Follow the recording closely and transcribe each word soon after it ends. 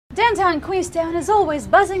Downtown Queenstown is always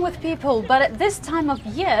buzzing with people, but at this time of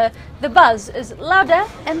year, the buzz is louder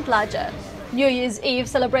and larger. New Year's Eve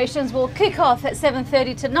celebrations will kick off at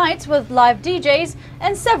 7:30 tonight with live DJs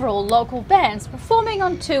and several local bands performing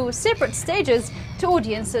on two separate stages to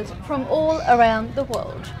audiences from all around the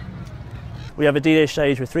world. We have a DJ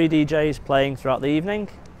stage with 3 DJs playing throughout the evening.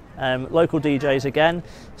 Local DJs again,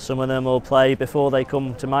 some of them will play before they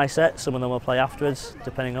come to my set, some of them will play afterwards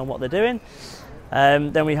depending on what they're doing.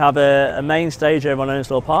 Then we have a main stage over on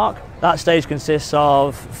Earnslaw Park. That stage consists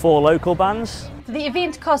of 4 local bands. The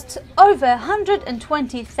event costs over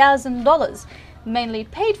 $120,000, mainly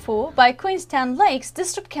paid for by Queenstown Lakes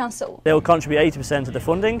District Council. They will contribute 80% of the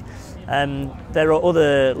funding. There are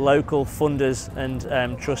other local funders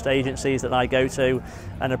and trust agencies that I go to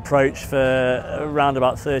and approach for around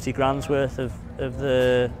about 30 grand's worth of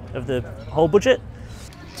the whole budget.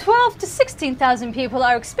 12 to 16,000 people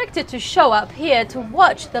are expected to show up here to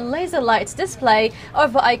watch the laser lights display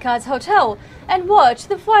over Icard's Hotel and watch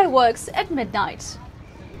the fireworks at midnight.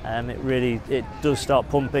 It does start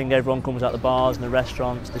pumping. Everyone comes out the bars and the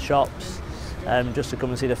restaurants, the shops, just to come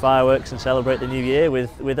and see the fireworks and celebrate the new year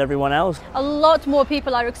with everyone else. A lot more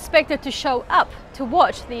people are expected to show up to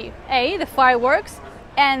watch the fireworks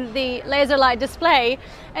and the laser light display,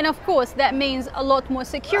 and of course that means a lot more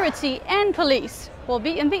security and police will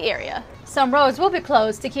be in the area. Some roads will be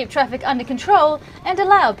closed to keep traffic under control and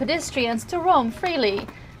allow pedestrians to roam freely.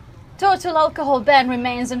 Total alcohol ban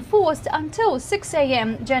remains enforced until 6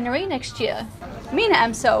 a.m. January next year. Mina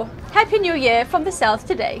Amso, Happy New Year from the South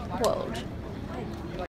Today World.